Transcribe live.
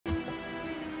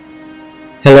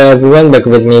Hello everyone, back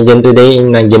with me again today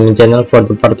in my gaming channel for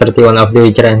the part 31 of The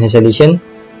Witcher Enhanced Edition.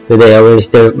 Today I will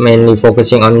still mainly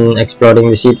focusing on exploring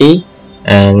the city,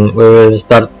 and we will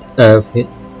start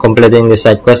completing the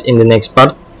side quest in the next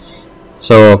part.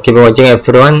 So keep watching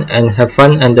everyone and have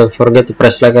fun, and don't forget to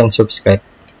press like and subscribe.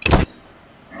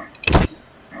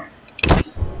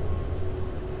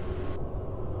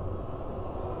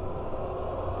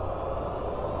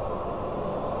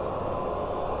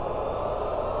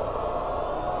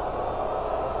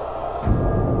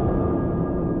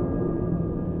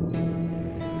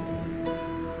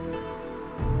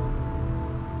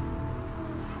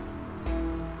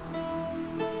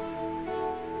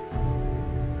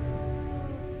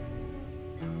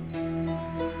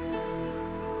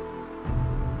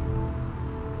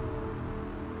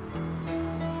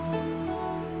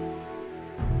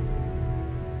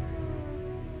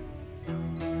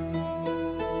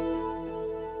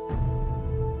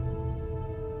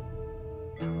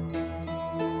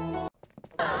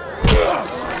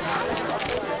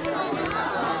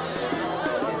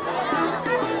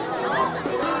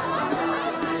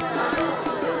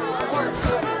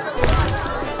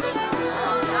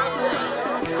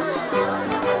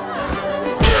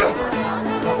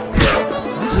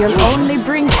 You'll only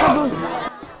bring trouble.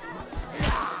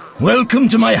 Welcome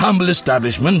to my humble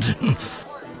establishment.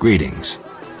 Greetings.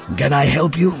 Can I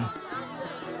help you?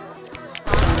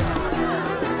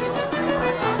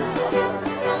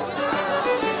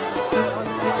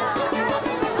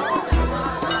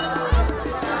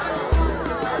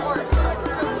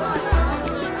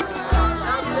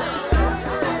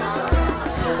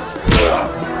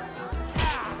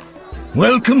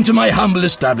 Welcome to my humble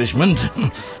establishment.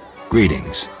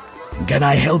 Greetings. Can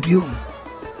I help you?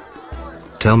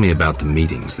 Tell me about the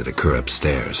meetings that occur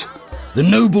upstairs. The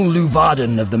noble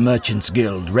Luvarden of the Merchants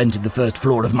Guild rented the first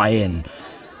floor of my inn.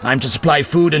 I'm to supply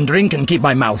food and drink and keep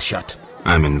my mouth shut.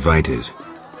 I'm invited.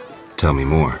 Tell me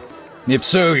more. If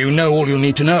so, you know all you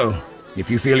need to know.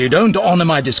 If you feel you don't honor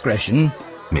my discretion...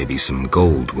 Maybe some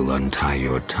gold will untie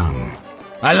your tongue.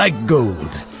 I like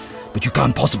gold, but you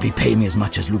can't possibly pay me as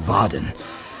much as Luvarden.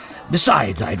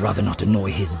 Besides, I'd rather not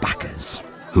annoy his backers.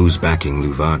 Who's backing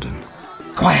Luvarden?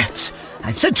 Quiet!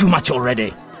 I've said too much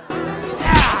already.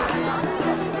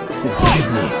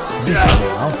 Forgive me. Busy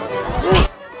now.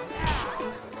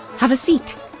 Have a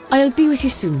seat. I'll be with you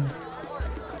soon.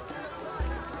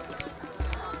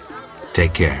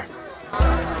 Take care.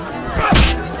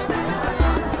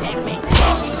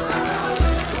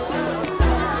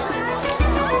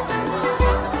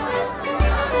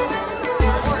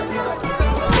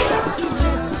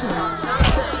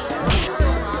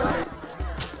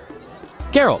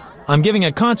 Geralt, I'm giving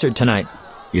a concert tonight.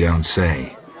 You don't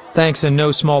say. Thanks in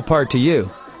no small part to you.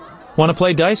 Want to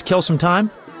play dice, kill some time?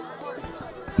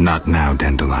 Not now,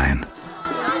 Dandelion.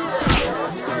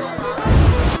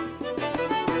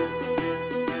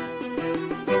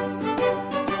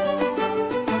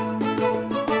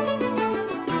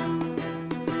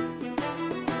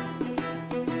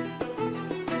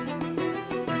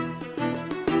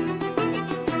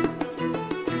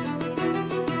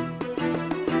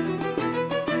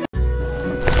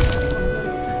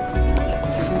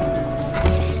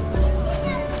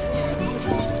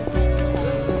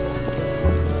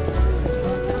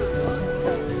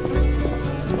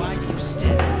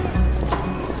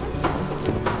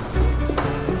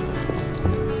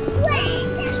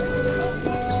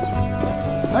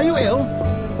 Are you ill?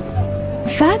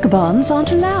 Vagabonds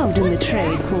aren't allowed in the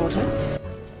trade quarter.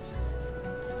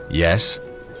 Yes?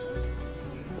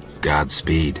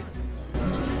 Godspeed.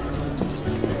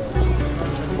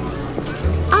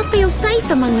 I feel safe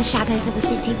among the shadows of the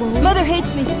city walls. Mother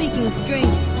hates me speaking with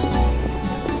strangers.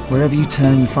 Wherever you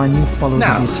turn, you find new followers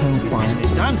Now, of the eternal fire.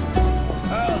 Business done.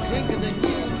 I'll drink of the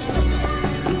new...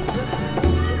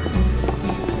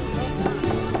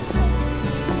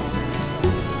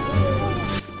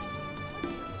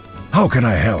 How can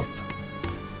I help?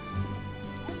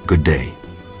 Good day.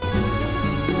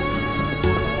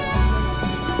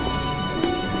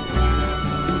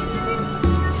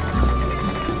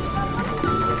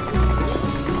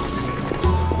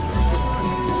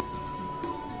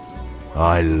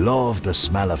 I love the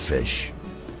smell of fish.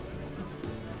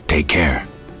 Take care.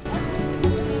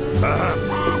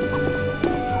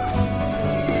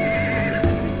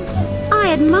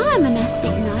 I admire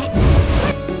monastic knights.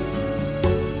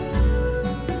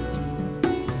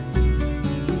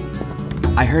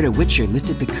 I heard a witcher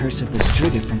lifted the curse of the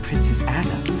Striga from Princess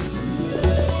Ada.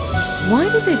 Why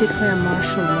did they declare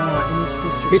martial law in this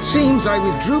district? It seems I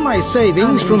withdrew my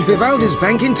savings from Vivaldi's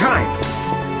bank in time.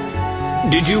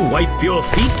 Did you wipe your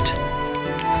feet?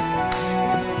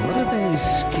 Very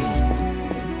skinny.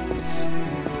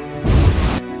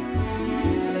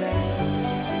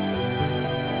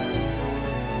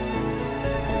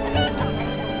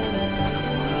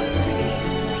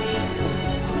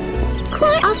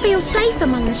 I feel safe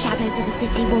among the shadows of the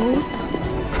city walls.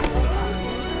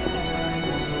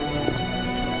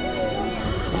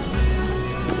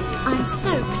 I'm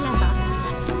so clever.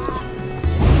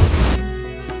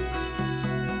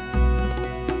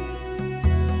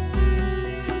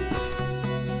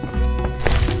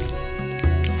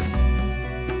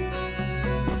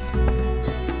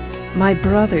 My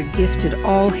brother gifted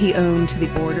all he owned to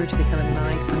the Order to become a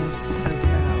knight. I'm so proud.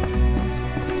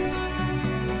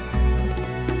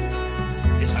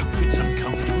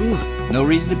 No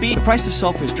reason to be. The price of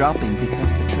sulfur is dropping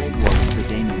because of the trade war with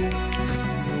Verdania.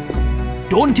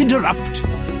 Don't interrupt.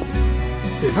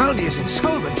 Vivaldi is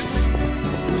insolvent.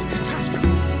 Catastrophe.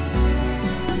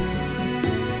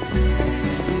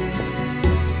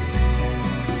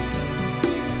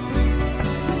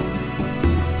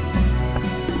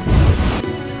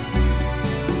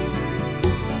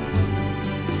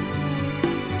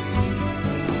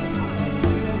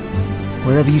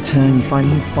 Wherever you turn, you find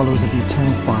new followers of the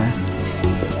Eternal Fire.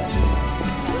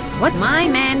 What? My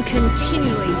man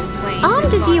continually complains.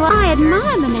 Armed as you are, I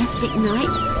admire monastic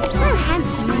knights. So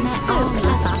handsome and so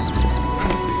clever.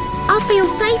 I feel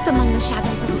safe among the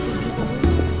shadows of the city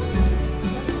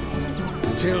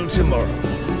walls. Till tomorrow.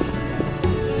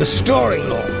 The storing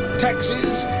law,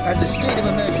 taxes, and the state of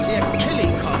emergency are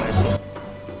killing commerce.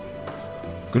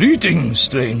 Greetings,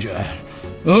 stranger.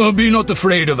 Oh, be not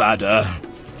afraid of Ada.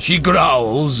 She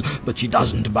growls, but she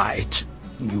doesn't bite.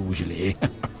 Usually.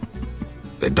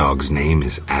 The dog's name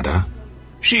is Ada?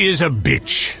 She is a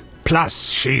bitch.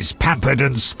 Plus, she's pampered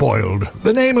and spoiled.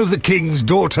 The name of the king's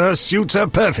daughter suits her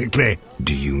perfectly.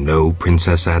 Do you know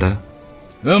Princess Ada?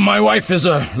 My wife is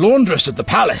a laundress at the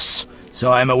palace,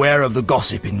 so I'm aware of the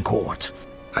gossip in court.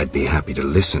 I'd be happy to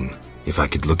listen, if I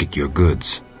could look at your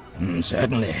goods.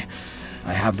 Certainly.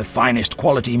 I have the finest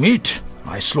quality meat.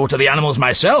 I slaughter the animals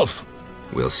myself.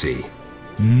 We'll see.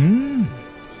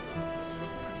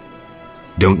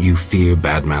 Don't you fear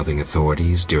bad-mouthing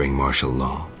authorities during martial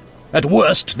law? At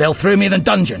worst, they'll throw me in the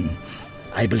dungeon.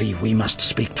 I believe we must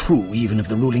speak true even of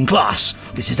the ruling class.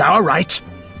 This is our right.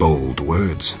 Bold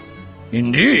words.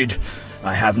 Indeed.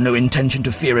 I have no intention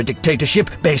to fear a dictatorship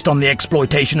based on the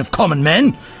exploitation of common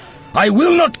men. I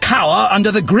will not cower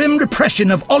under the grim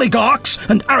repression of oligarchs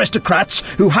and aristocrats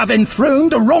who have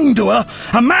enthroned a wrongdoer,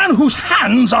 a man whose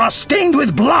hands are stained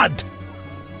with blood.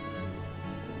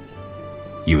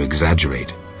 You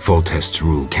exaggerate. Foltest's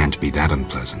rule can't be that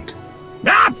unpleasant.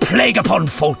 Plague upon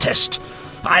Foltest!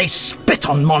 I spit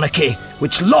on monarchy,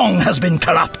 which long has been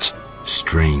corrupt.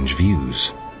 Strange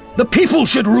views. The people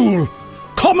should rule.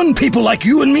 Common people like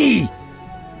you and me.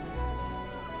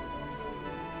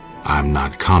 I'm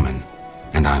not common,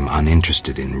 and I'm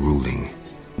uninterested in ruling.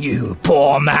 You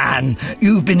poor man.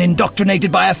 You've been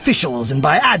indoctrinated by officials and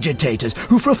by agitators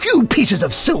who, for a few pieces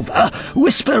of silver,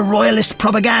 whisper royalist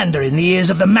propaganda in the ears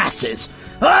of the masses.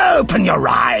 Open your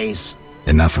eyes.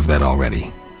 Enough of that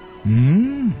already.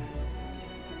 Do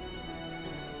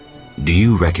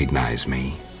you recognize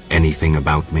me? Anything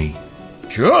about me?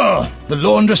 Sure. The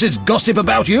laundresses gossip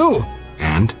about you.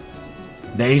 And?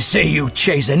 They say you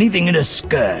chase anything in a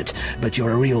skirt, but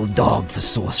you're a real dog for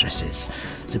sorceresses.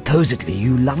 Supposedly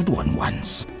you loved one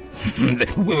once.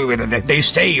 They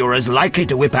say you're as likely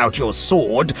to whip out your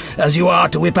sword as you are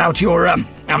to whip out your, a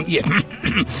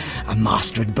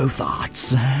master at both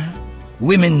arts.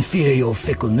 Women fear your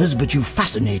fickleness, but you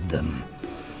fascinate them.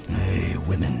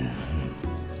 Women.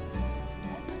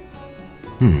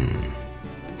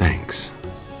 Thanks.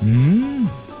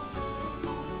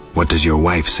 What does your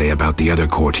wife say about the other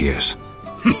courtiers?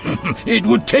 It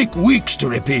would take weeks to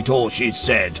repeat all she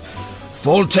said.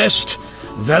 Foltest,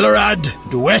 Velerad,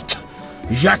 Duet,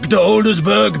 Jacques de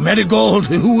Oldersberg, Marigold,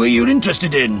 who are you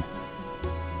interested in?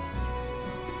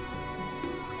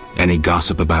 Any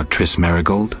gossip about Triss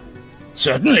Marigold?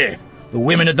 Certainly. The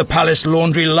women at the palace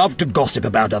laundry love to gossip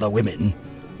about other women.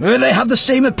 They have the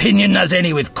same opinion as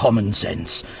any with common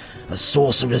sense. A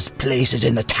sorcerer's place is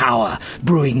in the tower,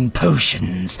 brewing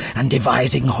potions and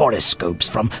devising horoscopes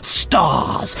from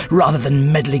stars rather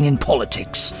than meddling in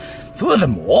politics.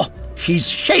 Furthermore, she's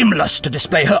shameless to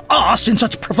display her arse in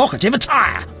such provocative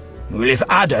attire. Well, if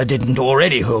Ada didn't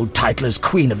already hold title as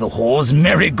Queen of the Whores,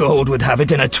 Marigold would have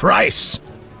it in a trice.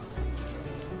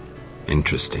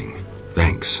 Interesting.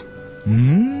 Thanks.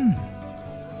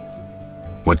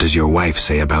 What does your wife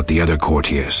say about the other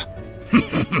courtiers?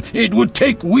 It would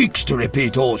take weeks to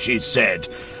repeat all she said.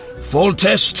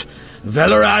 Foltest,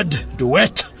 Velerad,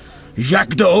 Duet,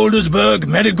 Jacques de Oldersburg,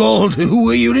 Marigold, who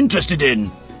are you interested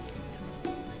in?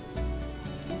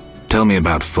 Tell me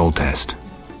about Foltest.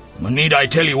 Need I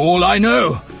tell you all I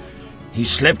know? He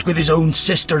slept with his own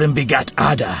sister and begat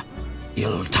Ada.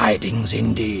 Ill tidings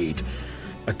indeed.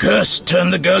 A curse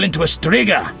turned the girl into a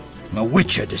Striga. A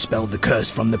witcher dispelled the curse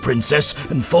from the princess,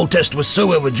 and Foltest was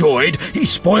so overjoyed he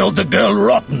spoiled the girl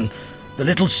rotten. The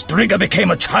little Striga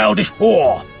became a childish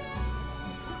whore.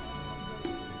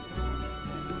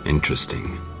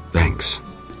 Interesting. Thanks.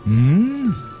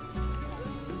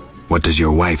 What does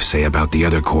your wife say about the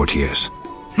other courtiers?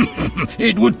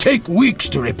 It would take weeks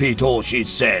to repeat all she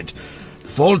said.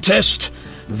 Foltest,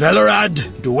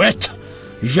 Velerad, Duet,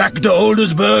 Jacques de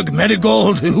Oldersburg,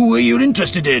 Marigold, who are you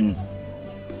interested in?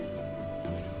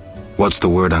 What's the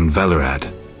word on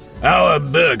Velerad? Our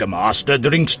burgomaster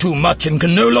drinks too much and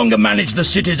can no longer manage the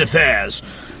city's affairs.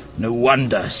 No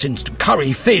wonder, since to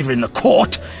curry favour in the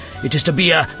court, it is to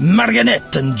be a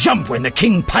marionette and jump when the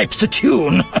king pipes a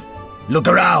tune. Look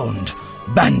around.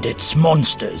 Bandits,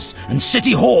 monsters, and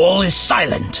City Hall is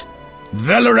silent.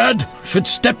 Velerad should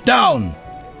step down.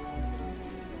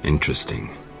 Interesting.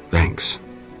 Thanks.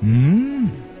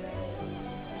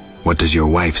 What does your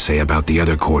wife say about the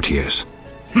other courtiers?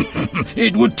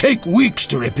 It would take weeks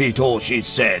to repeat all she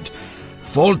said.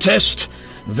 Foltest,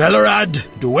 Velerad,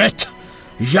 Duet,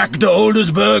 Jacques de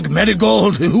Oldersburg,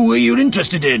 Marigold, who are you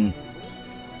interested in?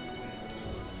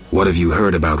 What have you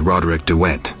heard about Roderick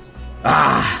Duet?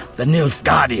 Ah, the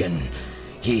Nilfgaardian.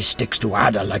 He sticks to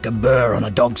Ada like a burr on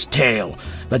a dog's tail,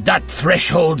 but that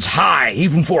threshold's high,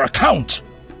 even for a count.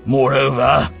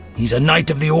 Moreover, he's a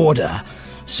Knight of the Order,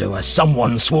 so as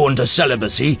someone sworn to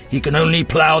celibacy, he can only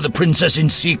plough the princess in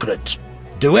secret.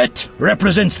 Duet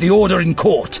represents the Order in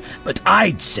court, but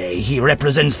I'd say he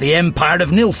represents the Empire of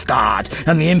Nilfgaard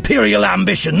and the imperial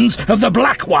ambitions of the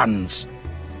Black Ones.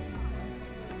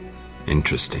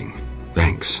 Interesting.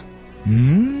 Thanks.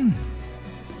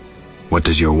 What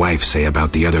does your wife say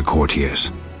about the other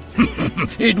courtiers?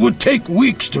 It would take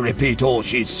weeks to repeat all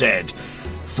she said.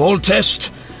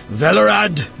 Foltest,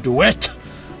 Velerad, Duet,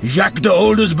 Jacques de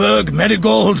Oldersburg,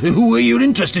 Marigold, who are you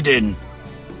interested in?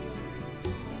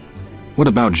 What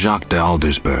about Jacques de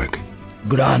Aldersburg?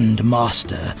 Grand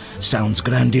Master. Sounds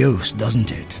grandiose,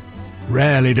 doesn't it?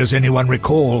 Rarely does anyone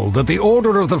recall that the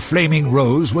Order of the Flaming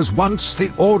Rose was once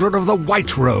the Order of the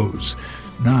White Rose.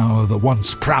 Now the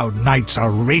once proud knights are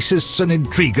racists and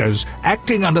intriguers,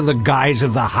 acting under the guise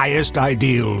of the highest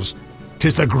ideals.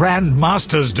 'Tis the Grand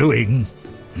Master's doing.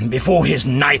 Before his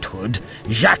knighthood,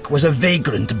 Jacques was a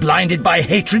vagrant blinded by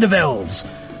hatred of elves.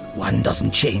 One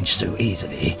doesn't change so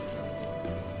easily.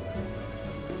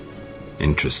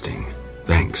 Interesting.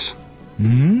 Thanks.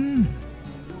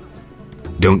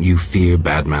 Don't you fear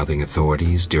bad-mouthing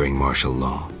authorities during martial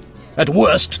law? At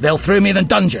worst, they'll throw me in the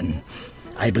dungeon.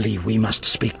 I believe we must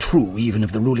speak true even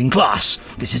of the ruling class.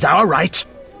 This is our right.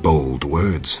 Bold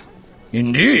words.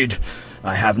 Indeed.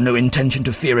 I have no intention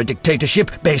to fear a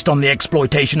dictatorship based on the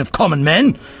exploitation of common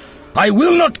men. I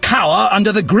will not cower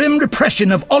under the grim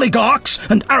repression of oligarchs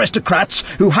and aristocrats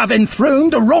who have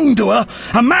enthroned a wrongdoer,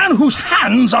 a man whose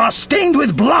hands are stained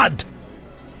with blood.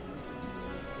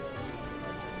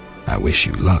 I wish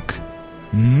you luck.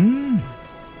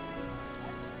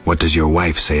 What does your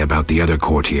wife say about the other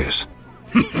courtiers?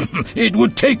 It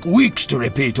would take weeks to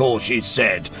repeat all she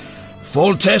said.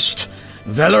 Foltest,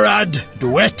 Velerad,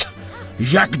 Duet,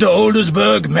 Jacques de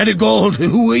Oldersburg, Marigold,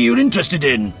 who are you interested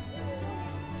in?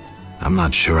 I'm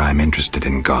not sure I'm interested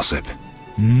in gossip.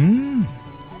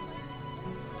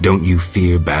 Don't you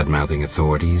fear bad-mouthing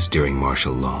authorities during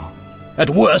martial law? At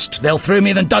worst, they'll throw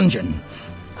me in the dungeon.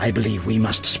 I believe we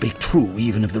must speak true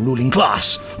even of the ruling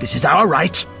class. This is our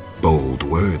right. Bold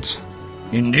words.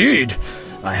 Indeed.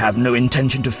 I have no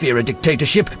intention to fear a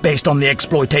dictatorship based on the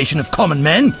exploitation of common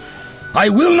men. I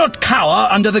will not cower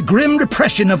under the grim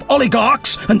repression of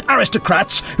oligarchs and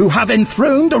aristocrats who have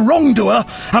enthroned a wrongdoer,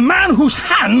 a man whose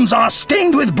hands are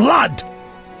stained with blood.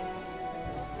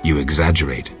 You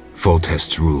exaggerate.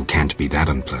 Foltest's rule can't be that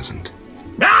unpleasant.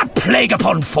 Ah, plague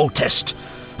upon Foltest!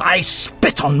 I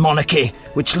spit on monarchy,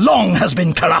 which long has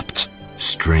been corrupt.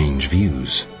 Strange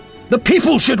views. The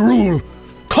people should rule.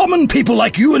 Common people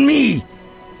like you and me.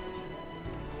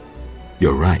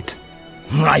 You're right.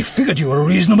 I figured you were a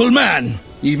reasonable man,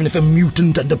 even if a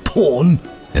mutant and a pawn.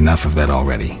 Enough of that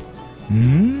already.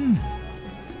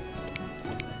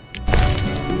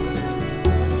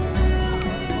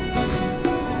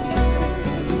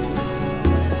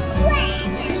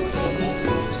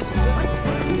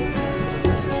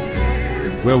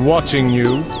 We're watching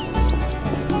you.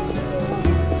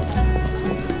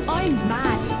 I'm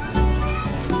mad.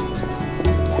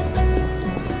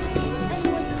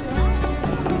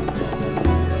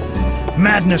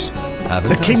 Madness.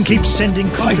 The king keeps sending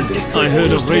contradictory. I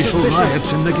heard of racial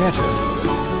riots in the ghetto.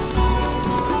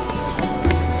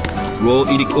 Royal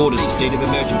Edict orders a state of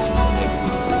emergency.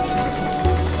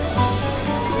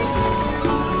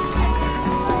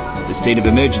 The state of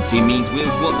emergency means we're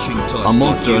watching time. A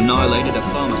monster annihilated a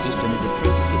pharmacist and his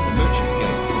apprentice at the Merchant's Gate.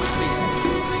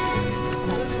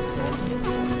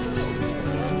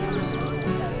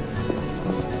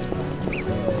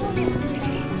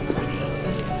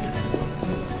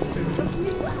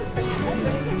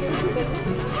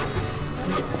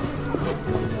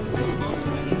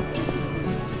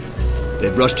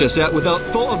 They've rushed us out without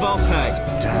thought of our pay.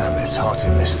 Damn, it's hot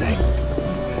in this thing.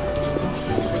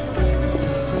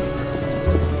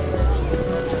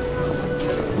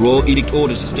 Royal Edict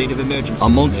orders a state of emergency. A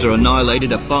monster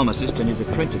annihilated a pharmacist and his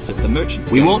apprentice at the Merchant's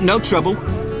Gate. We want no trouble.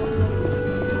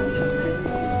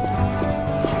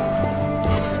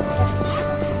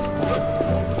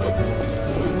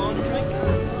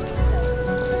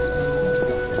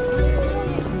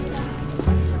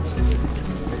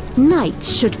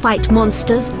 Knights should fight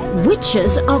monsters.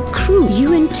 Witches are cruel.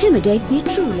 You intimidate me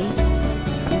truly.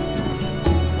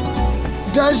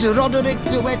 Does Roderick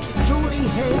DeWitt truly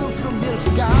hail from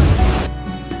Nilfgaard?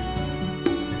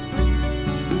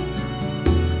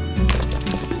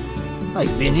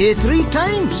 I've been here 3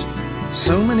 times.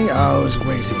 So many hours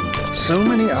waiting. So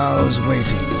many hours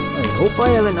waiting. I hope I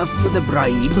have enough for the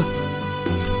bribe.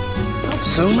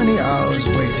 So many hours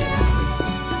waiting.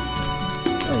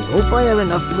 I hope I have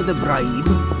enough for the bribe.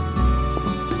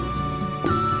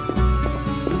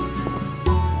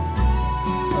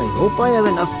 I hope I have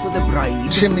enough for the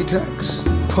bribe. Chimney tax.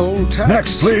 Poll tax.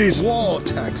 Next, please. War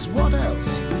tax. What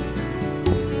else?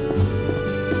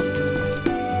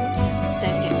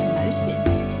 Don't get promoted.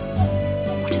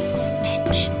 What a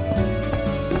stench.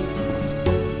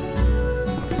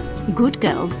 Good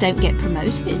girls don't get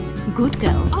promoted. Good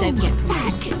girls don't get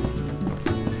promoted.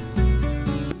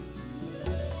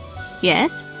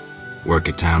 Yes? Work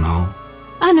at town hall?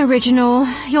 Unoriginal.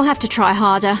 You'll have to try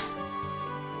harder.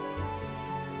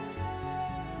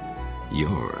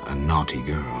 You're a naughty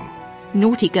girl.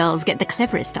 Naughty girls get the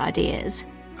cleverest ideas.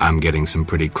 I'm getting some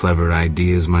pretty clever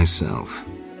ideas myself.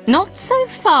 Not so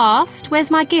fast. Where's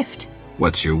my gift?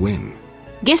 What's your whim?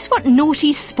 Guess what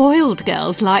naughty, spoiled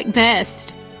girls like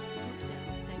best?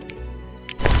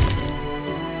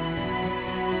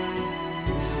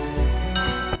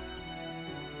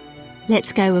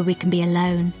 Let's go where we can be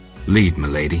alone. Lead,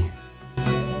 milady.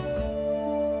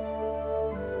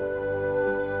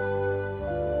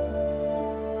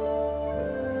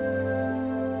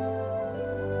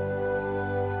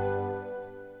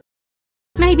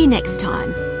 Maybe next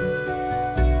time.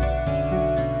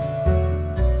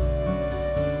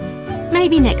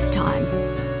 Maybe next time.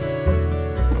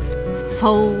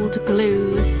 Fold,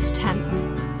 glue, stamp,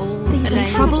 all These are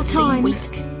troubled times.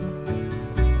 Weeks.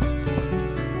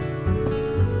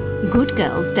 Good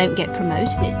girls don't get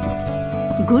promoted.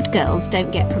 Good girls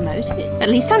don't get promoted. At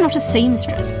least I'm not a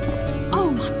seamstress.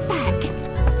 Oh, my back.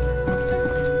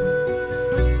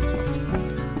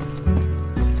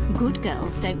 Good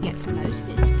girls don't get promoted.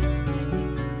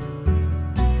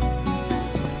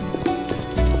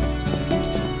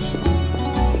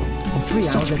 In 3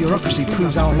 hours, such bureaucracy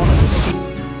proves our lot of the sea.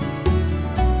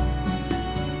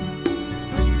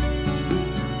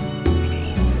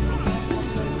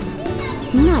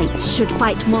 Knights should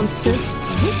fight monsters.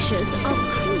 Witches are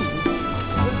cruel.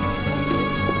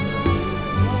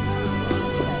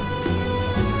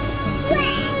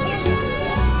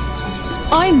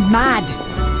 I'm mad.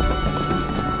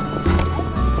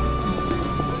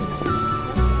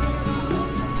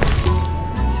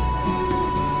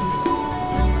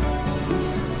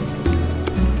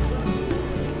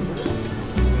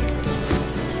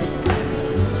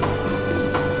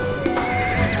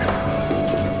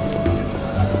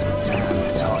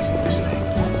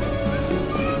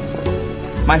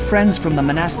 My friends from the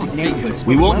monastic neighborhoods.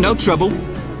 We want no trouble.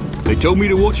 They told me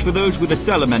to watch for those with a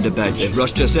salamander badge. They've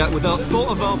rushed us out without thought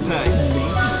of our pay.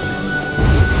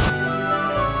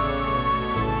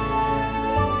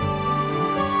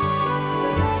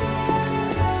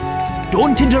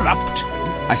 Don't interrupt.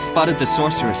 I spotted the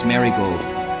sorceress Marigold.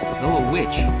 Though a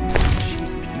witch,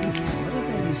 she's beautiful. What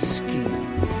are they scheming?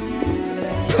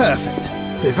 Perfect.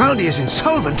 Vivaldi is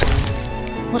insolvent.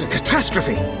 What a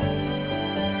catastrophe.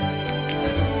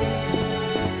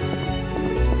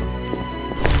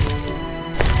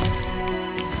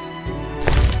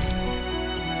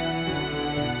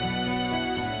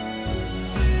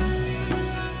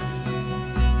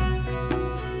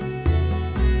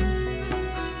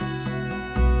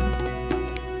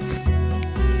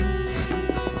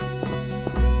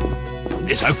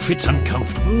 This outfit's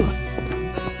uncomfortable.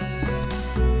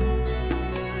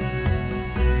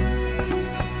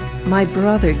 My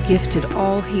brother gifted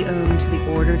all he owned to the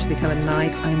Order to become a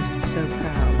knight. I'm so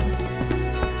proud.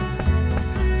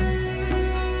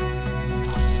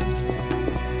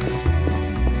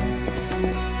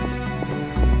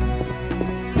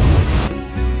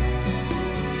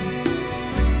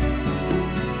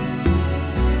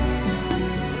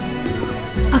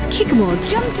 A Kickamore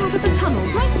jumped out of the tunnel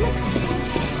right next to me.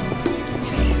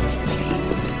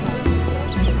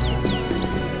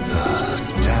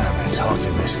 Damn, it's hot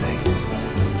in this thing.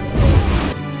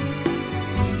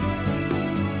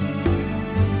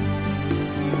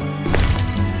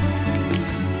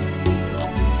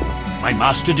 My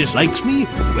master dislikes me,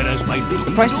 whereas my lady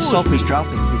The price of adores sulfur me. is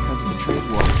dropping because of the trade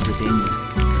war with Redania.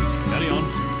 Carry on.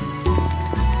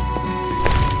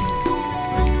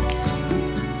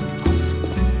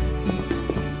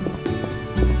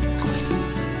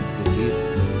 Good deal.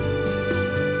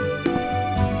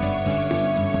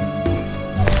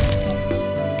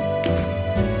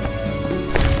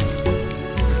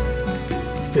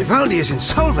 Vivaldi is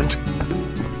insolvent?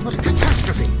 What a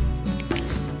catastrophe!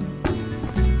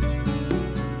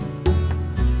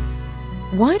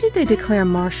 Why did they declare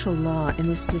martial law in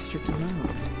this district alone?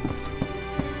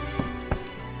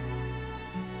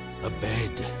 A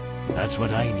bed. That's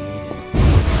what I need.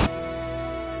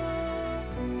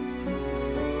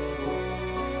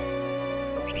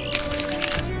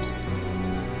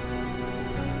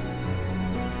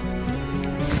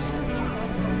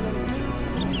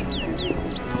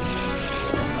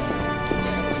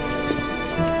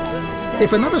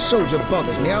 If another soldier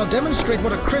bothers me, I'll demonstrate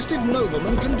what a crested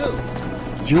nobleman can do.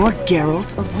 You're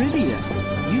Geralt of Rivia.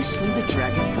 You slew the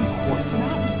dragon from Quartz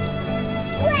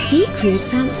Mountain. Siegfried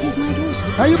fancies my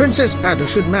daughter. Are you Princess Ada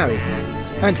should marry,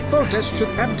 and Foltest should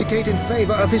abdicate in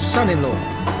favor of his son-in-law.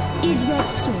 Is that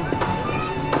so?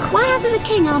 Why hasn't the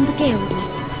king armed the guilds?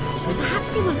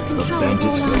 Perhaps he wants control of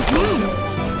all armed men.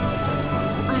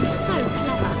 I'm so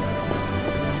clever.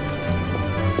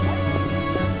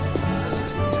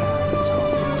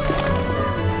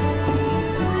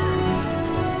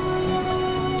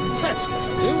 That's what to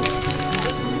do.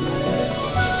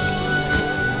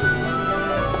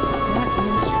 That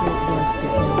minstrel was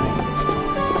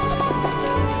divine.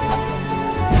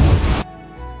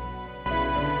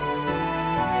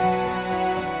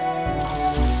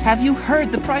 Have you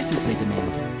heard the prices they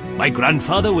demand? My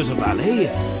grandfather was a valet.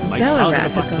 My father Velarat a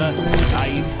has butler. gone through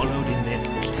I followed in their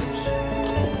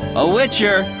footsteps. A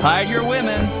witcher! Hide your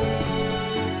women!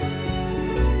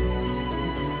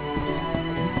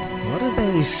 What are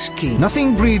they scheming?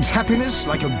 Nothing breeds happiness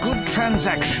like a good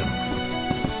transaction.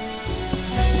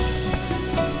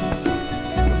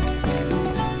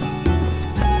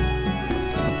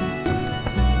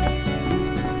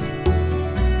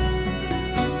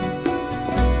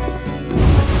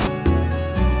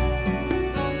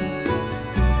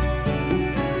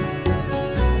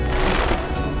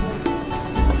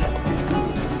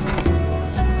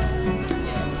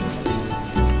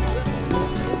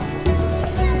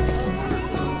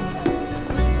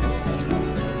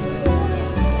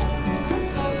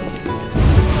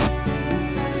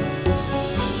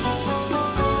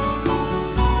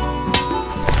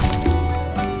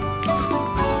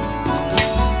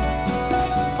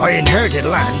 I inherited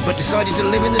land, but decided to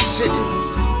live in the city.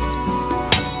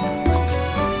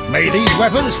 May these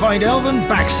weapons find elven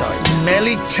backsides.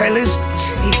 Merely teller's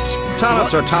teat.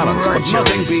 Talents are talents, but drudgery.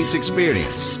 nothing beats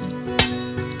experience.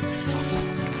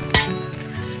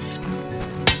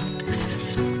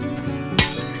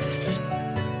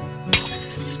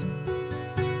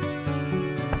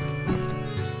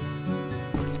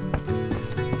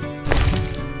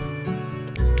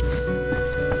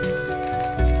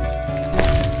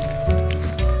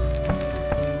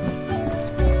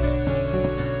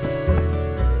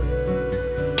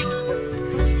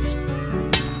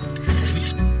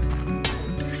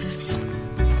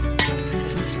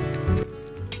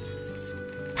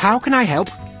 How can I help?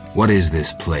 What is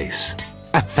this place?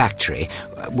 A factory.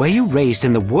 Were you raised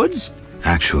in the woods?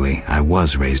 Actually, I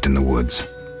was raised in the woods.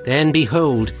 Then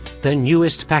behold, the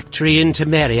newest factory in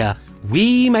Temeria.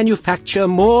 We manufacture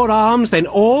more arms than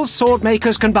all sword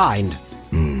makers combined.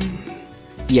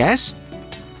 Yes?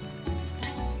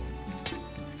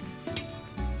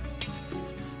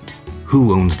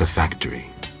 Who owns the factory?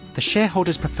 The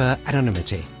shareholders prefer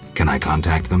anonymity. Can I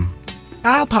contact them?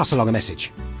 I'll pass along a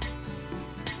message.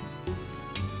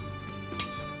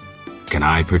 Can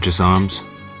I purchase arms?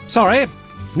 Sorry,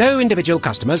 no individual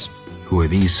customers. Who are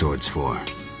these swords for?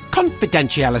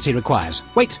 Confidentiality requires.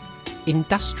 Wait,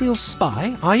 industrial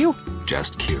spy, are you?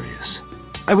 Just curious.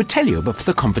 I would tell you, but for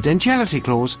the confidentiality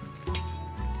clause.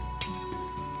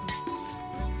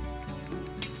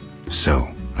 So,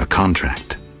 a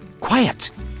contract.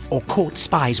 Quiet, or court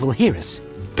spies will hear us.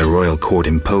 The royal court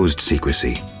imposed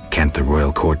secrecy. Can't the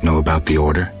royal court know about the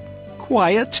order?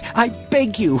 Quiet, I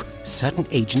beg you. Certain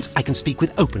agents I can speak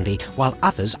with openly, while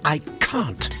others I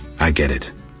can't. I get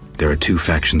it. There are two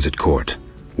factions at court,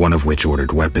 one of which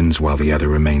ordered weapons while the other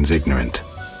remains ignorant.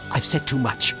 I've said too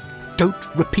much. Don't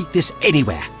repeat this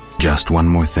anywhere. Just one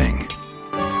more thing.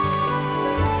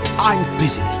 I'm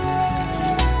busy.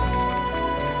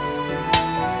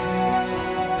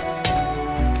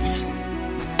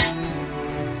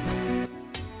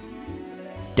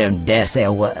 Don't dare say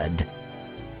a word.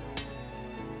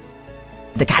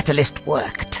 The catalyst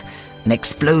worked. An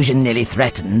explosion nearly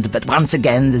threatened, but once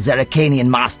again the Zerrikanian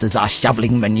masters are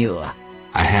shoveling manure.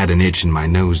 I had an itch in my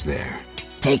nose there.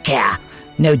 Take care.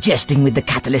 No jesting with the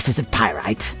catalysis of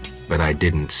pyrite. But I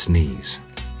didn't sneeze.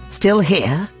 Still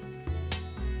here?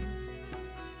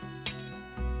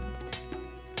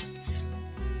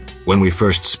 When we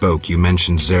first spoke, you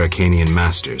mentioned Zerrikanian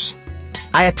masters.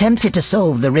 I attempted to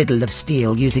solve the riddle of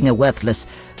steel using a worthless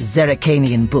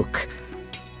Zerrikanian book.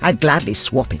 I'd gladly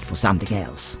swap it for something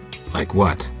else. Like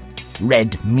what?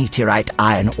 Red meteorite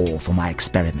iron ore for my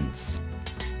experiments.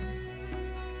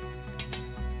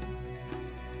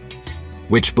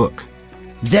 Which book?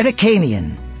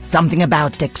 Zerrikanian. Something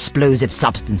about explosive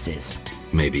substances.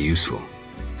 May be useful.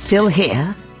 Still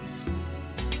here?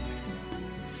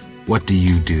 What do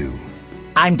you do?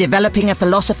 I'm developing a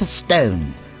philosopher's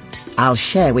stone. I'll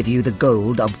share with you the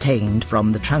gold obtained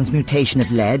from the transmutation of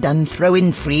lead and throw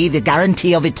in free the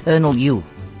guarantee of eternal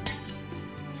youth.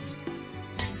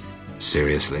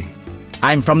 Seriously?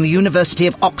 I'm from the University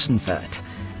of Oxenfurt.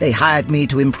 They hired me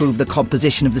to improve the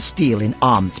composition of the steel in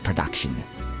arms production.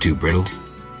 Too brittle?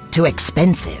 Too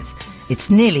expensive. It's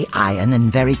nearly iron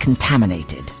and very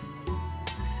contaminated.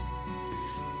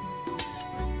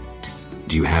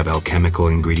 Do you have alchemical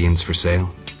ingredients for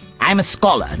sale? I'm a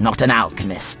scholar, not an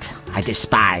alchemist. I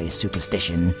despise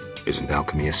superstition. Isn't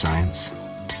alchemy a science?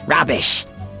 Rubbish!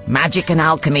 Magic and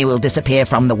alchemy will disappear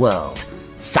from the world.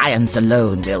 Science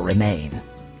alone will remain.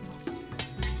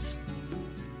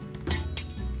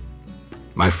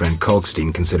 My friend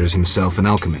Kalkstein considers himself an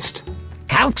alchemist.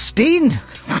 Kalkstein?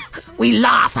 We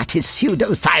laugh at his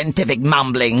pseudo-scientific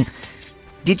mumbling.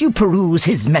 Did you peruse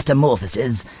his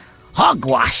metamorphoses?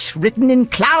 Hogwash, written in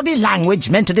cloudy language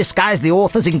meant to disguise the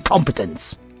author's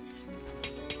incompetence.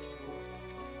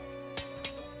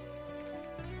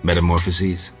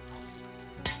 Metamorphoses?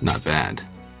 Not bad.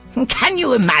 Can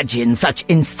you imagine such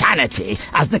insanity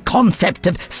as the concept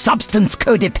of substance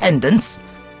codependence?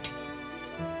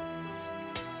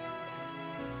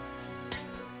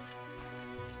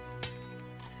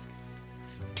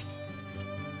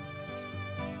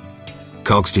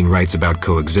 Kalkstein writes about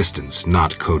coexistence,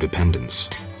 not codependence.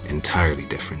 Entirely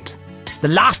different. The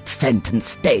last sentence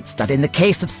states that in the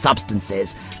case of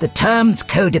substances, the terms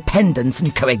codependence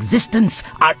and coexistence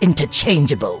are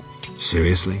interchangeable.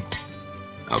 Seriously?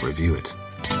 I'll review it.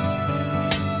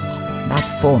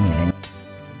 That formula...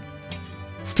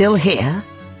 Still here?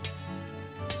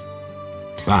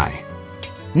 Bye.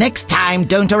 Next time,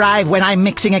 don't arrive when I'm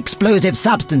mixing explosive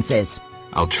substances.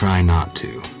 I'll try not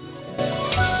to.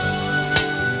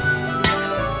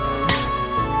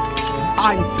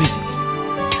 I'm busy.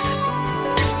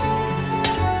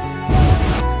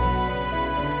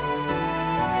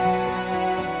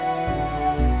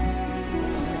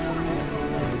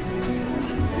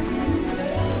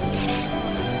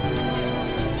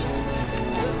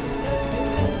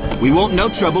 We want no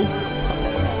trouble.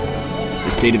 The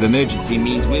state of emergency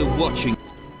means we're watching.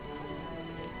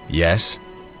 Yes?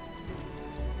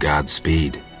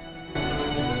 Godspeed.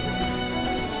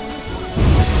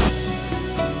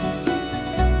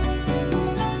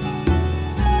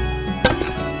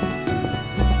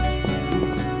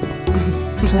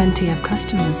 Plenty of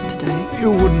customers today.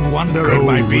 You wouldn't wonder at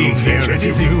my being here if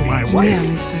you knew my We wife.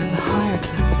 only serve the higher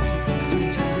class people,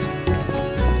 sweetheart.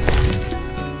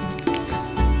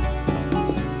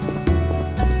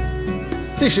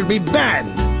 This should be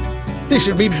banned. This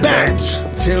should be banned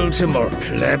till tomorrow.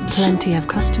 Plebs. Plenty of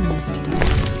customers today.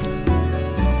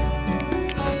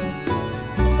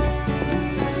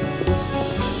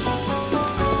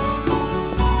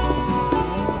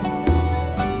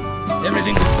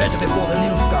 Everything was better before the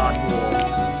Nilfgaard War.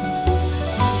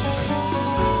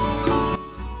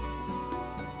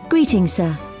 Greetings,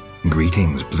 sir.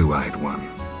 Greetings, blue-eyed one.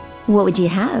 What would you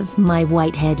have, my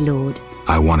white-haired lord?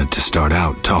 I wanted to start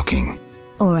out talking.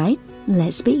 All right,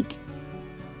 let's speak.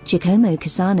 Giacomo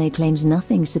Cassano claims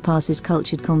nothing surpasses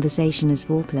cultured conversation as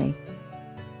foreplay.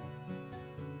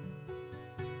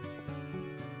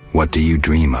 What do you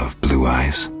dream of, Blue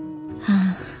Eyes?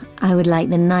 I would like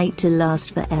the night to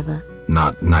last forever.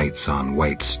 Not knights on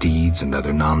white steeds and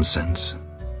other nonsense.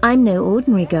 I'm no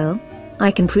ordinary girl.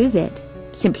 I can prove it.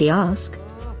 Simply ask.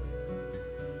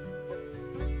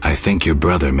 I think your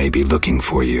brother may be looking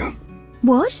for you.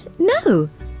 What? No.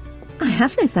 I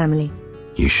have no family.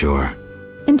 You sure?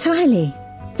 Entirely.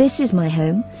 This is my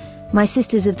home. My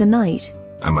Sisters of the Night.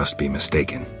 I must be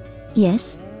mistaken.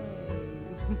 Yes.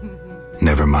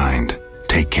 Never mind.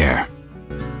 Take care.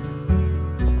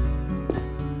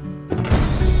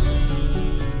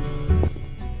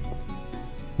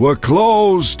 We're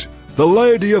closed. The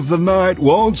Lady of the Night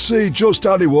won't see just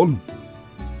anyone.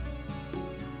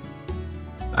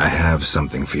 I have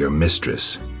something for your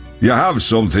mistress. You have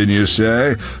something, you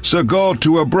say? So go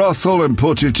to a brothel and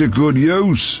put it to good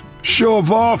use.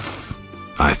 Shove off.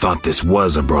 I thought this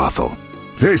was a brothel.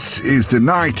 This is the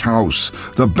Night House,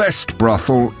 the best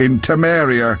brothel in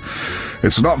Temeria.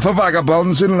 It's not for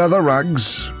vagabonds in leather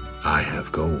rags. I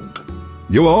have gold.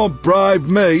 You won't bribe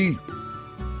me.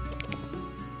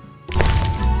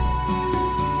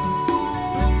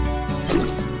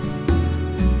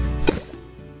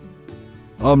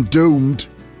 I'm doomed.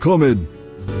 Come in.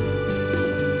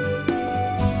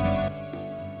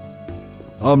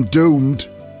 I'm doomed.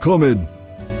 Come in.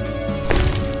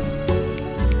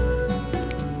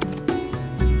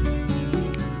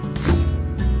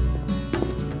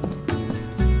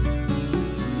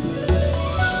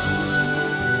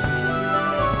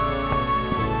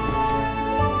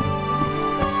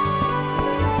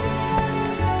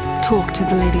 Talk to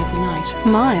the Lady of the Night.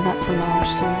 My, that's a large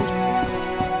sword.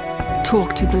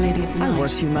 Talk to the Lady of the Night. I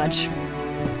work too much.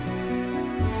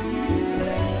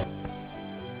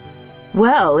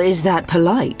 Well, is that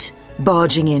polite?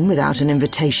 Barging in without an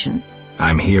invitation?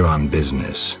 I'm here on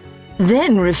business.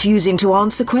 Then refusing to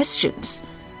answer questions.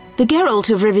 The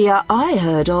Geralt of Rivia I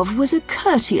heard of was a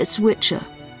courteous Witcher.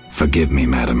 Forgive me,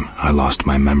 madam. I lost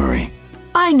my memory.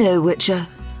 I know, Witcher.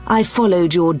 I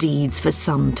followed your deeds for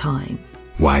some time.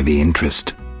 Why the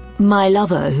interest? My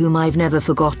lover, whom I've never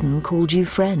forgotten, called you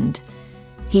friend.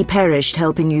 He perished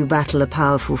helping you battle a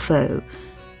powerful foe.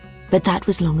 But that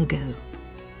was long ago.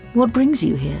 What brings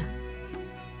you here?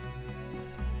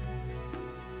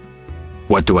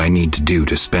 What do I need to do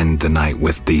to spend the night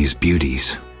with these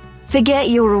beauties? Forget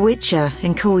you're a Witcher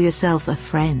and call yourself a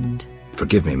friend.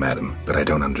 Forgive me, madam, but I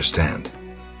don't understand.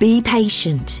 Be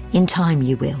patient. In time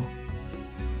you will.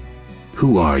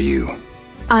 Who are you?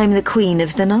 I'm the Queen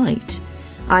of the Night.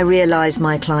 I realize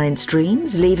my clients'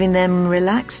 dreams, leaving them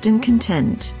relaxed and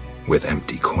content. With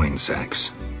empty coin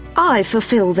sacks. I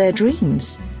fulfill their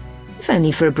dreams, if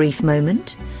only for a brief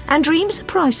moment, and dreams are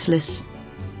priceless.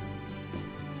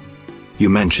 You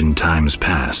mentioned times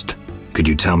past. Could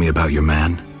you tell me about your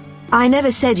man? I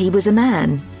never said he was a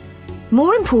man.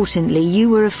 More importantly, you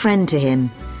were a friend to him.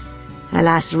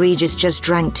 Alas, Regis just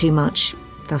drank too much,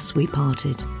 thus we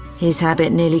parted. His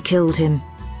habit nearly killed him.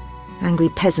 Angry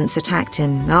peasants attacked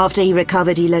him. After he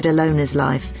recovered, he led a loner's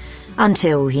life,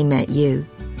 until he met you.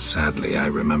 Sadly, I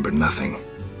remember nothing.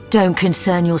 Don't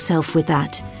concern yourself with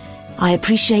that. I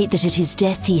appreciate that at his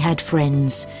death he had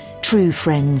friends, true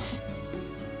friends.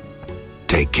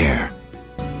 Take care.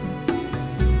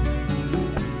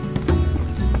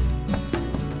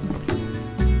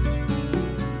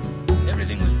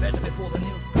 Everything was better before the new...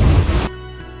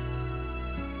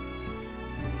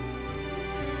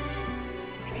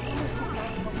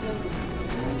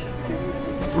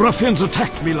 Ruffians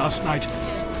attacked me last night.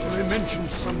 They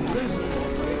mentioned some wizard.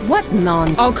 What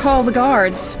non? I'll call the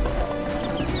guards.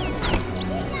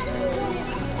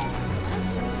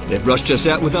 They've rushed us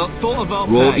out without thought of our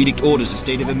Royal Edict orders a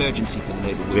state of emergency for the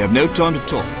neighborhood. We have no time to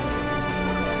talk.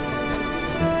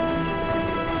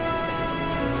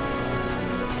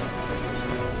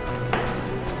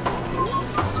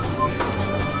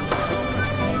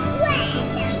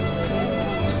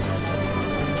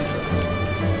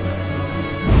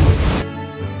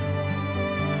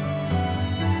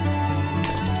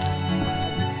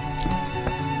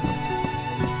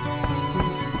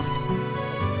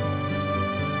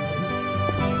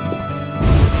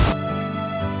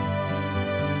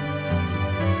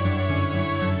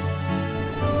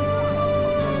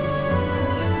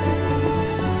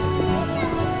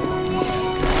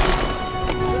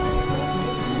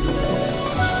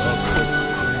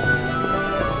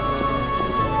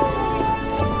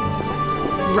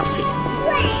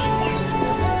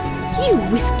 You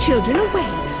whisk children away,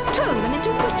 turn them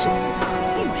into witches.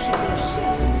 You should be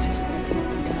ashamed.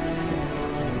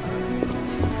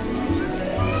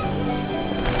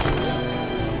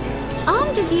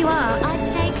 as you are, I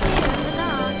stay clear of the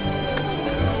guards.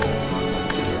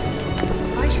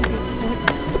 I should be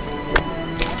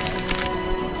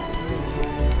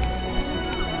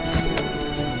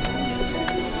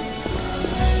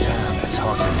Damn, it's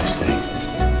hot in this thing.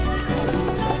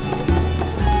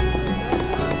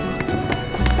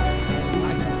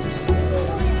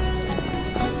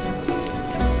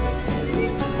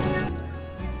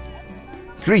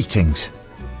 Greetings.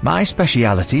 My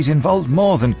specialities involve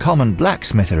more than common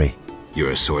blacksmithery. You're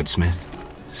a swordsmith?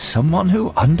 Someone who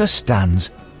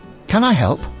understands. Can I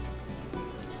help?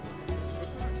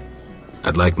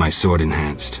 I'd like my sword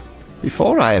enhanced.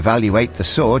 Before I evaluate the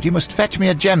sword, you must fetch me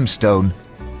a gemstone.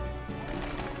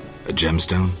 A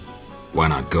gemstone? Why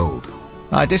not gold?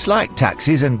 I dislike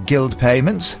taxes and guild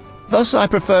payments. Thus I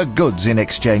prefer goods in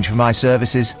exchange for my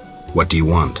services. What do you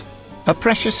want? A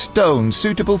precious stone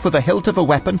suitable for the hilt of a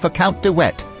weapon for Count de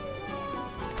Wet.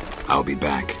 I'll be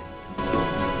back.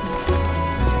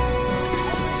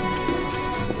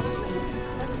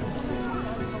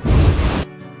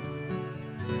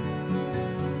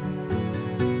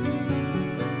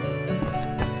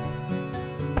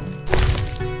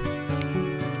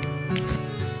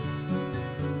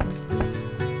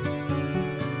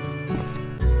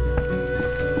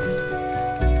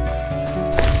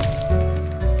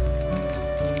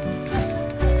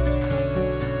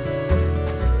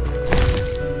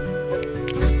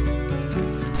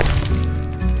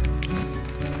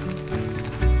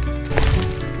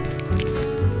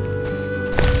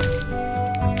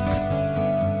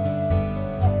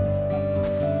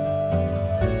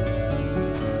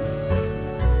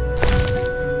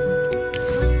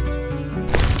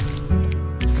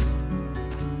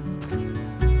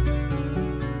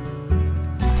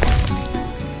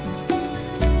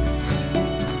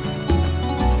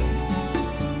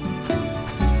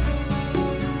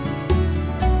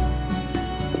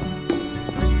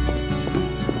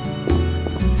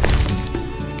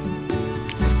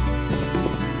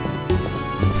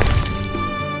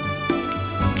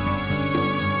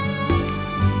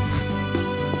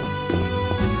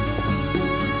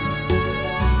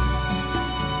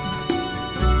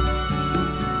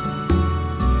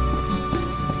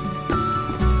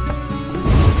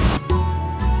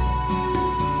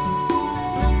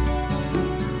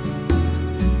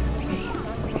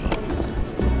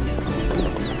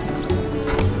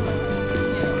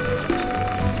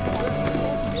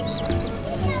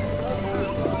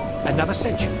 Another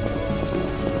century.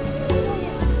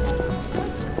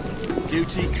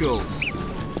 Duty calls.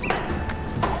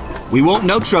 We want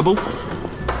no trouble.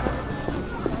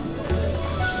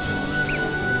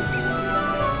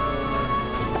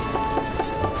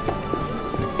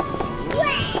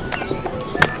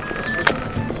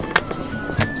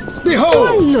 Behold! Do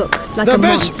I look like the a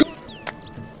best. monster?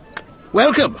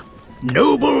 Welcome,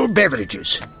 noble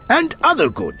beverages and other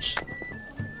goods.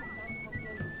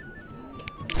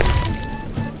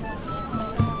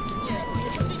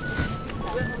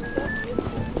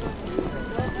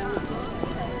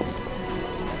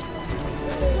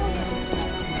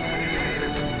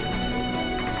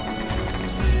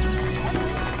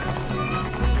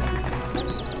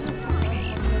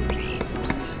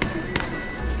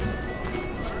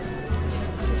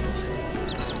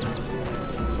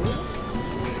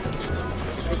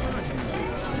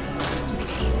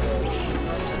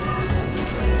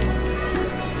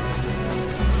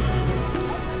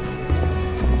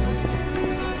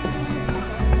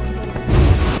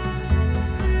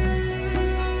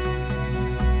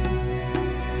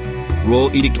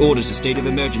 Royal Edict orders a state of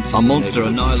emergency. A monster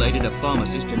annihilated a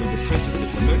pharmacist and his apprentice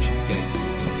at the Merchant's Gate.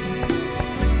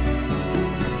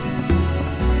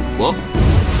 What?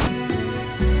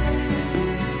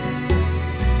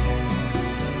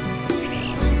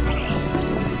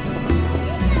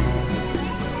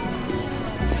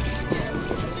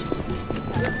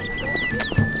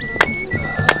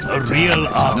 A real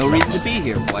art. No reason to be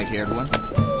here, white-haired one.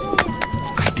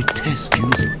 I detest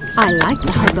using this. I like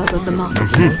the hubbub of the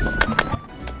marketplace.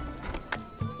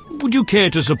 Would you care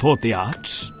to support the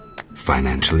arts?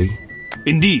 Financially?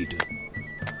 Indeed.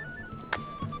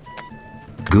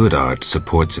 Good art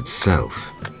supports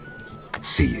itself.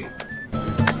 See you.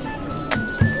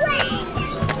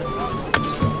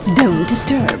 Don't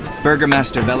disturb.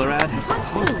 Burgomaster Velerad has a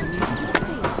horrible taste.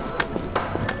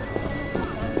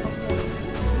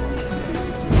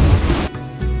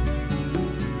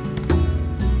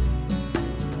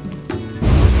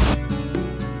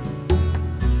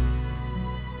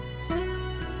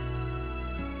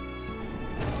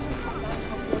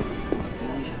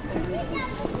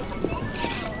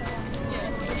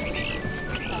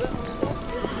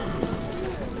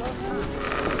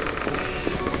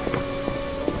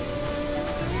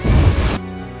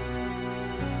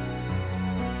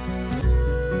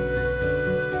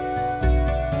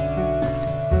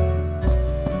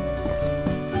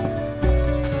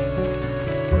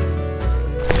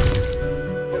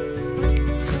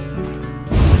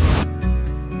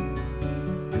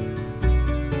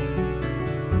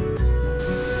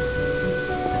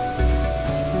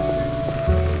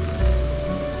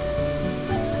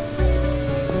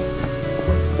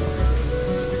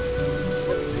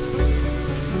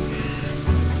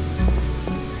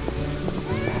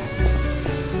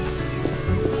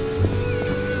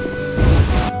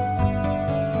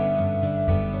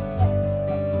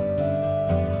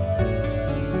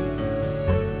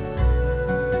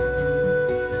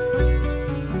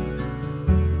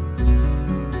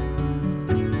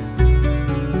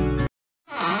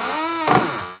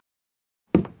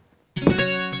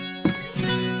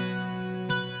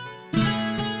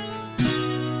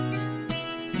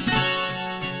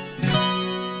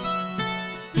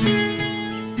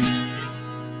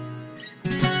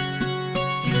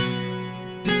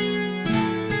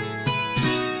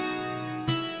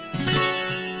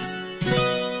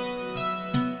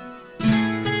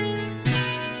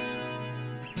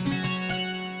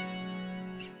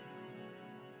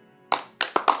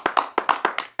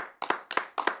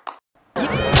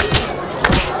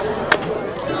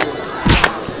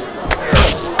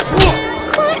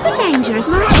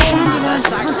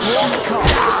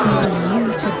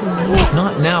 for me.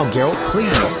 Not now, Geralt,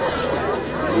 please.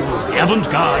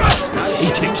 Avant-garde.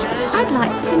 Eat it. I'd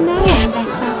like to know him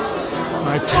better.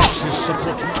 My taxes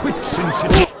support twits in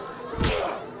city.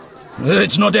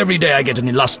 It's not every day I get an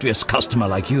illustrious customer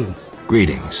like you.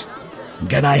 Greetings.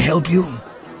 Can I help you?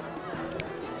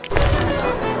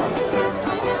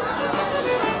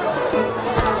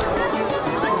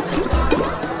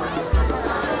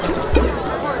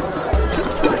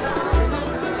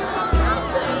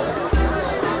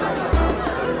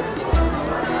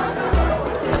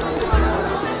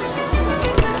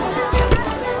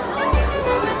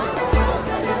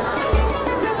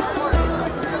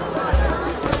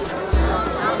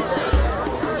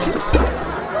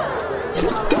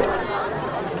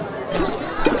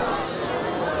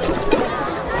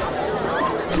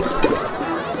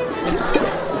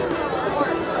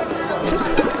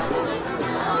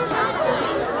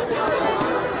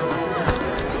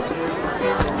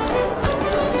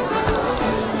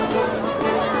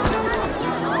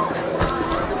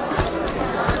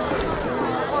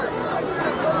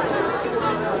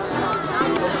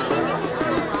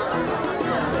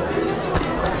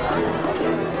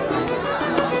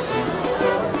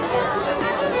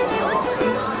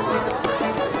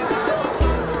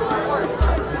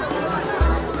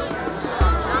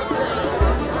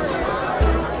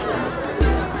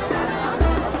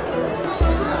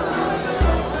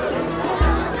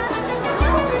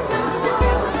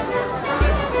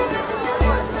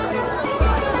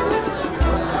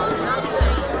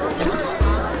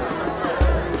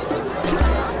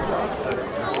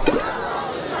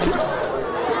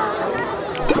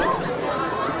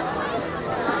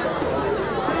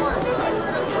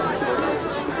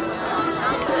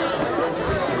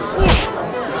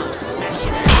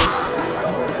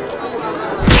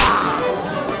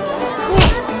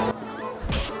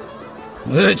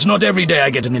 It's not every day I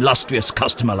get an illustrious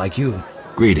customer like you.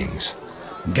 Greetings.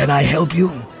 Can I help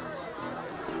you?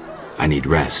 I need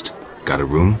rest. Got a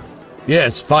room?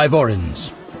 Yes, 5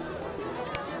 orens.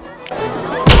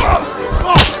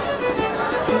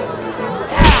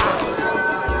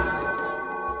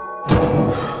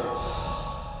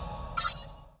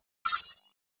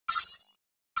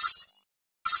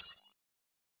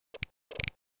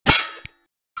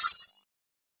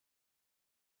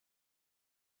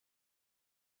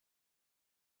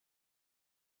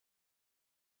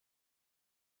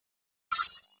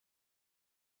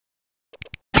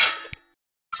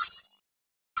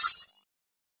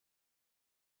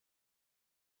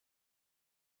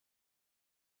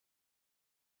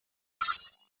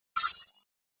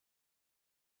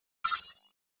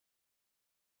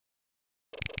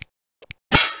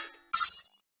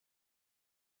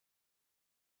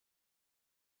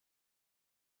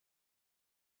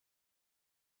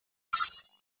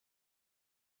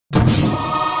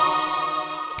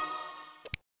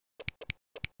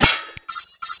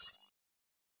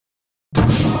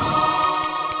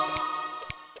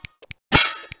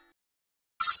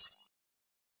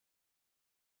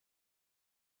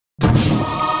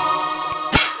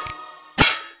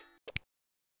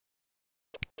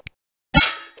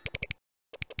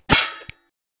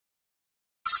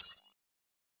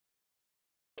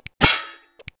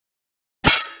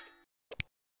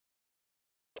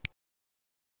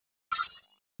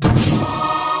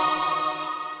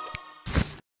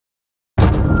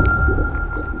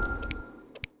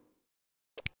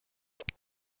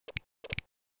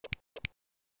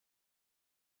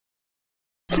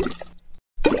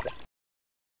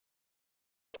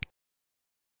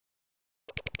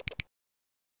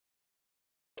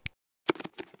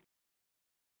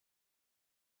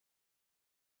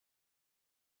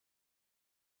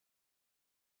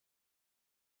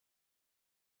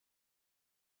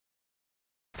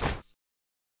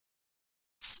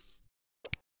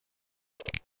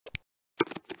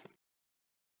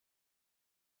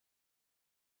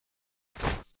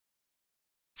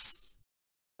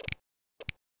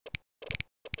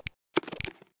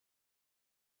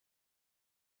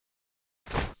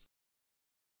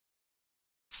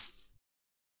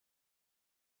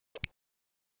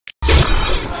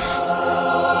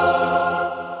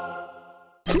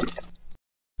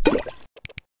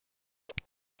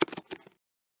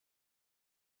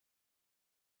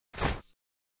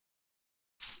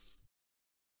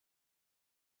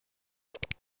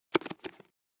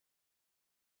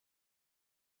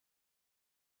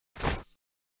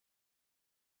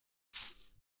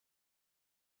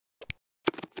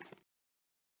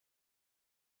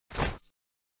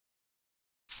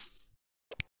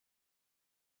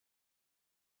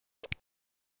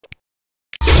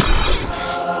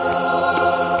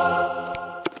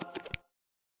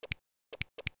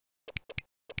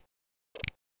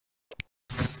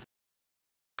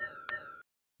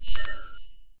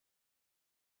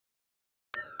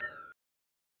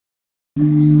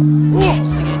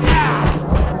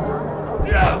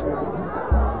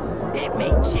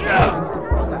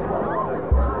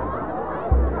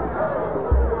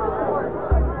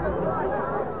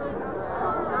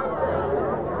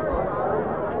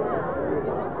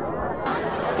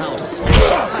 I'll smash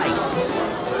your face.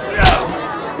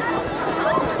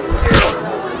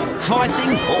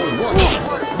 Fighting or watching?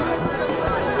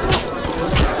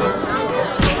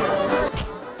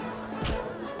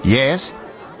 Yes?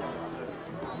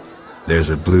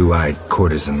 There's a blue-eyed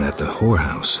courtesan at the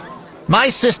whorehouse. My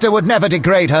sister would never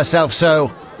degrade herself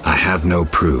so. I have no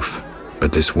proof,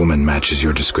 but this woman matches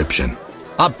your description.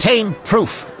 Obtain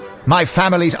proof. My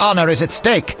family's honor is at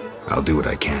stake. I'll do what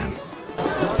I can.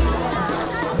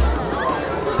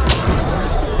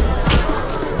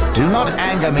 Do not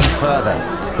anger me further.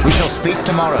 We shall speak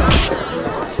tomorrow.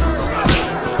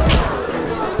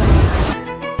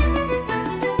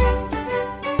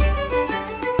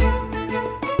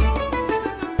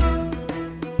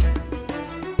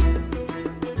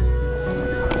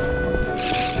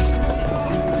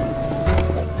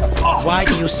 Why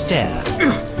do you stare?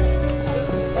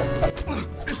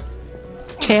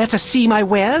 Care to see my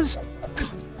wares?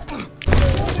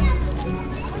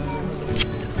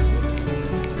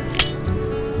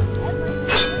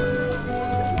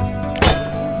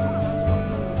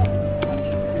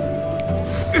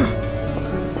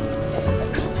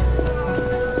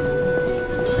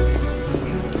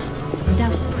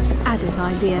 That was Ada's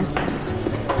idea.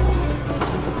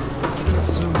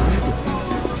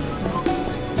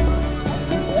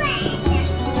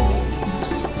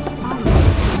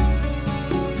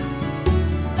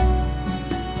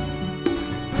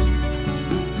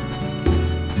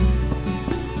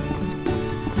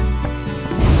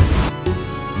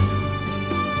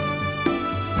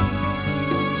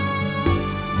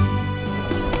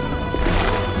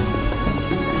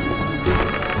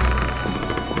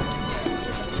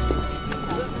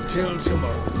 Till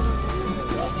tomorrow.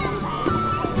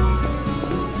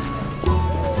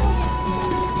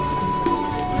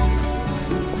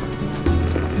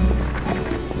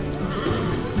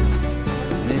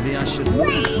 Maybe I should.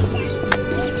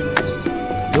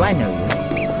 Do I know you?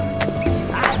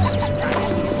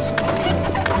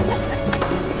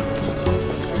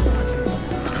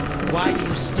 Why do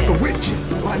you stare? A witch,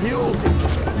 like the old days.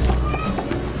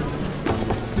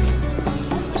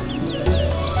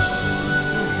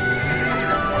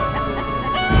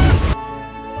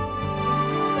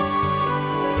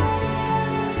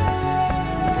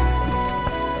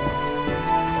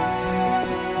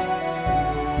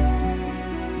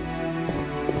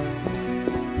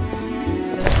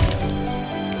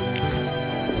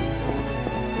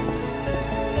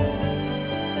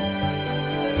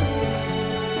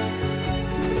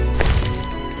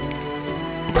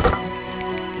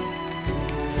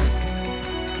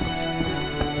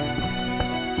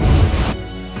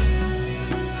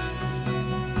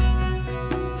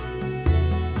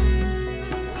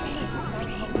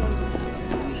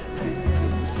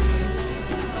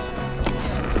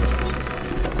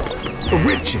 A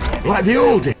witch, like the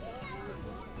old days.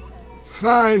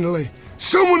 Finally,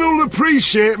 someone who'll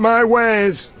appreciate my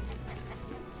wares.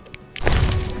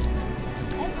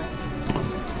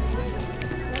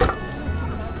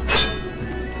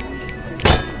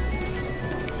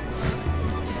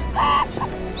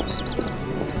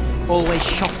 Always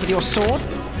shot with your sword?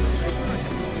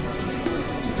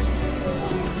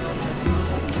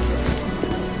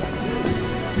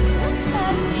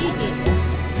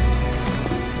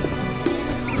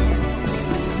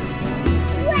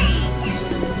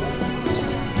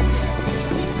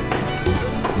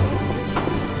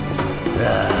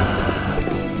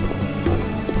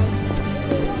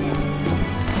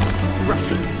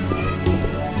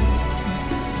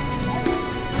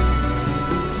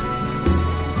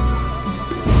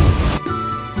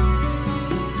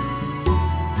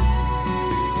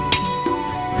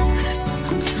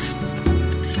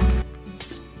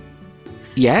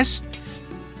 Yes?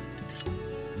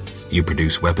 You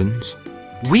produce weapons?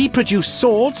 We produce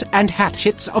swords and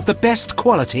hatchets of the best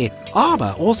quality.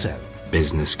 Armor also.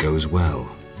 Business goes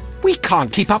well. We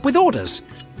can't keep up with orders.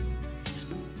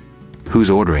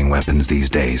 Who's ordering weapons these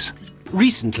days?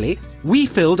 Recently, we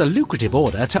filled a lucrative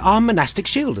order to arm monastic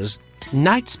shielders.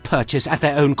 Knights purchase at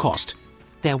their own cost.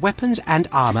 Their weapons and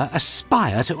armor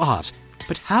aspire to art.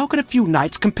 But how can a few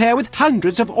knights compare with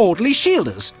hundreds of orderly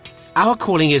shielders? Our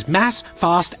calling is mass,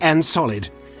 fast, and solid.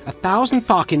 1,000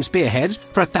 Farkin spearheads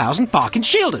for 1,000 Farkin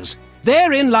shielders.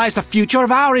 Therein lies the future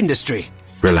of our industry.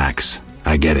 Relax.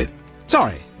 I get it.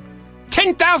 Sorry.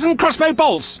 10,000 crossbow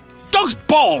bolts! Dog's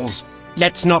balls!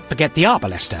 Let's not forget the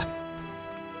Arbalester.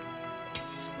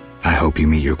 I hope you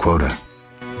meet your quota.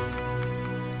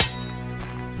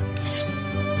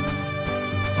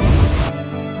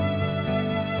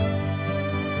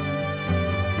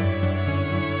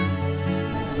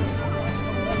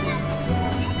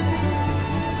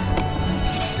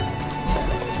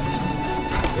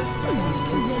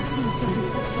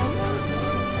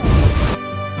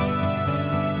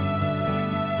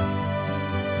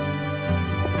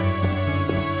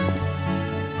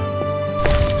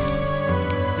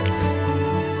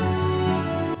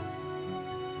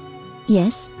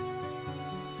 Yes?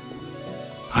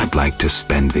 I'd like to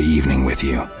spend the evening with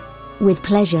you. With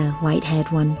pleasure, white-haired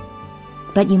one.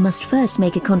 But you must first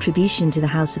make a contribution to the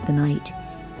House of the Night.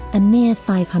 A mere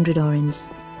 500 orens.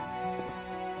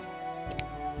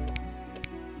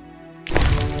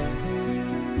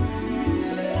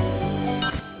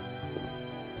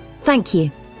 Thank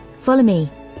you. Follow me.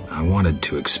 I wanted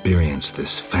to experience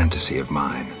this fantasy of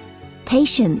mine.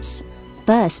 Patience.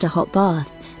 First a hot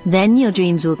bath, then your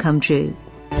dreams will come true.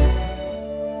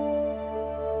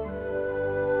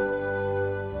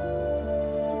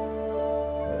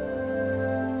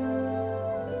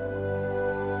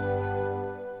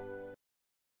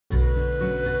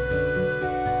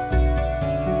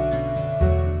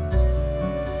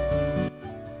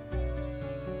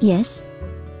 Yes?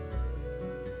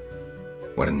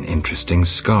 What an interesting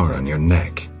scar on your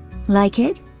neck. Like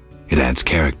it? It adds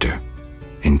character.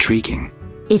 Intriguing.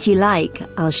 If you like,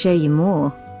 I'll show you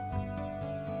more.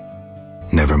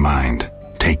 Never mind.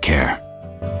 Take care.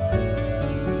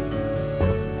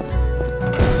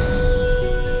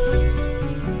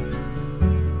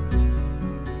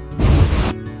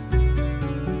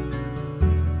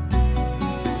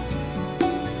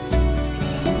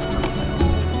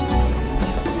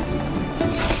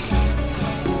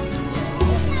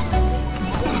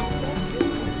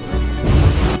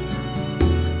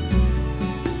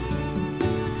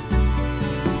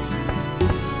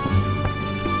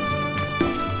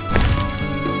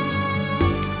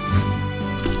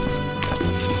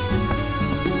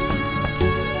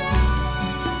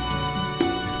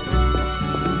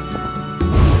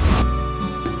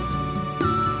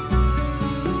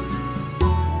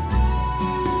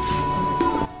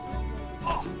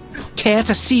 Care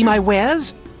to see my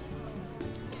wares?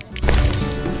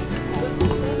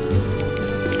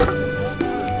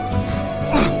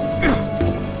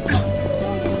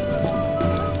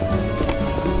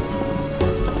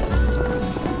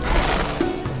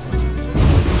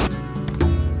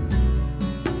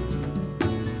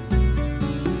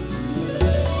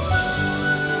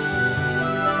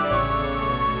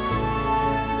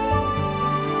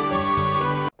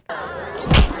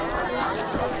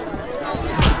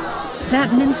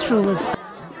 That minstrel was...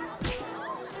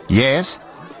 Yes?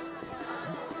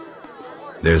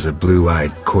 There's a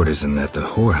blue-eyed courtesan at the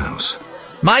whorehouse.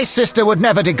 My sister would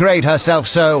never degrade herself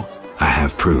so. I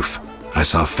have proof. I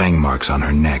saw fang marks on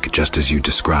her neck, just as you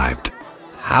described.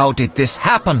 How did this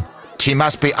happen? She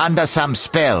must be under some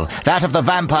spell, that of the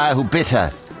vampire who bit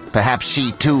her. Perhaps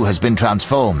she too has been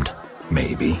transformed.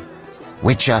 Maybe.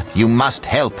 Witcher, you must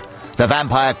help. The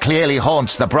vampire clearly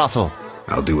haunts the brothel.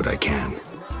 I'll do what I can.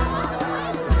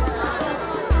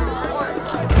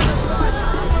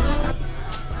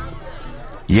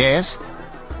 Yes?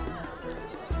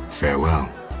 Farewell.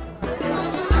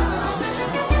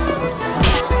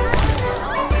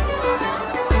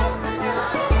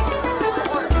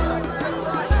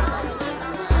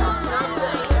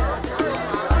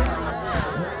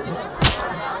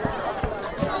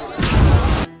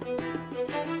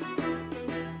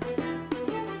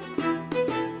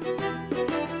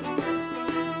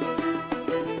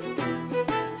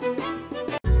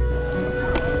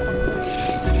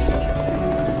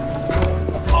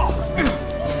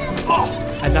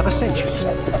 Another century.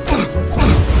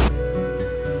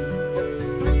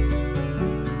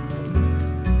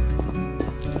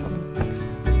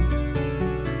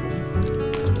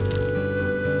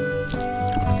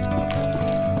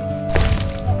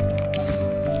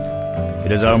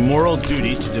 It is our moral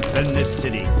duty to defend this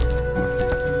city.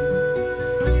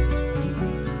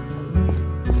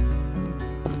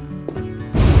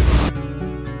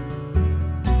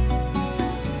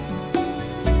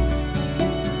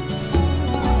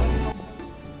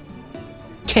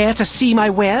 Care to see my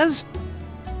wares?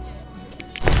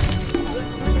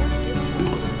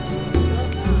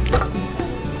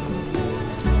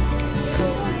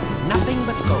 Nothing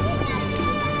but gold.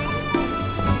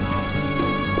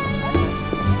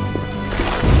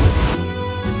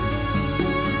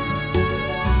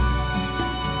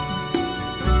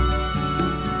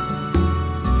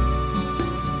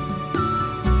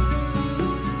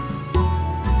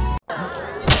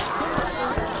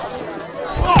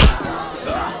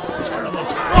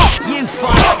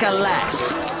 like a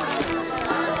lass.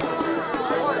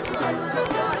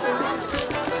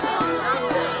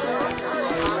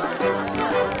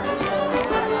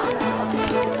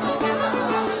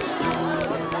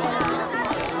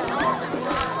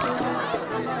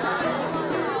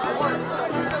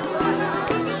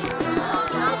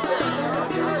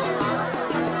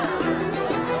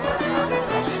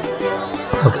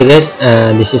 Okay guys,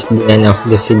 this is the end of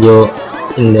the video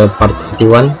in the part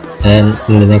 31, and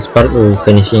in the next part we will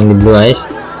finishing the Blue Eyes,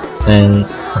 and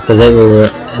after that we will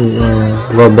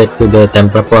go back to the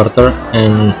Templar Quarter,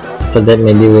 and after that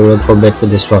maybe we will go back to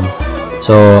the swamp.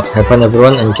 So have fun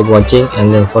everyone and keep watching,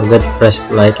 and don't forget to press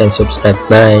like and subscribe.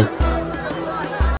 Bye.